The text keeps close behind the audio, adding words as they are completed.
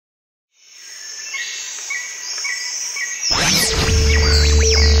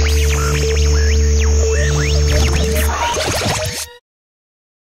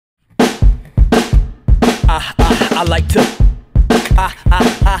I like to,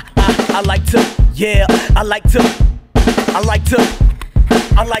 I like to, yeah, I like to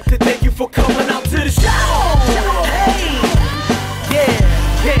thank you for coming out to the show. Hey, yeah,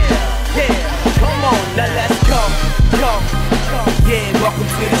 come on, now let's go. Yeah, welcome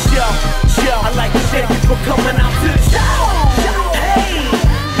to the show. I like to thank you for coming out to the show.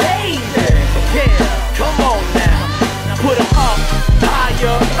 Hey, yeah, come on now. Put 'em up, higher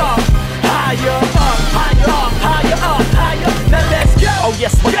up, higher up, higher up, higher up, higher. Now let's go. Oh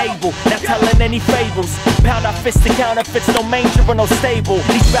yes, we're able, not telling any fables. Pound our fists to counterfeits, no manger or no stable.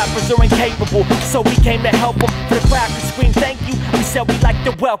 These rappers are incapable, so we came to help them. For the crowd to scream thank you, we said we'd like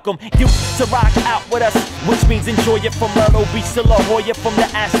to welcome you to rock out with us, which means enjoy it from Myrtle Beach to La Jolla, from the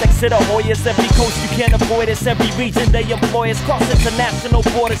Aztecs to the Hoyas. Every coast you can't avoid us, every region they employ us. Cross international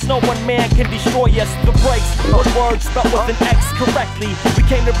borders, no one man can destroy us. The breaks, but words spelled with an X correctly. We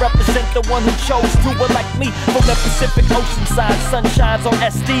came to represent the one who chose to elect me. From the Pacific Ocean side, sunshines on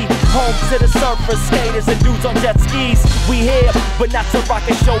SD, home to the surfers, skaters, and dudes on jet skis. We here, but not to rock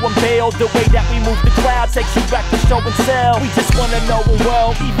and show and bail. The way that we move the crowd takes you back to show and tell. We just wanna know them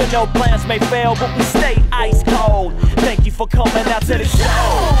well, even though plans may fail, but we stay ice cold. Thank you for coming out to the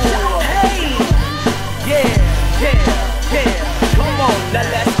show. Hey, yeah.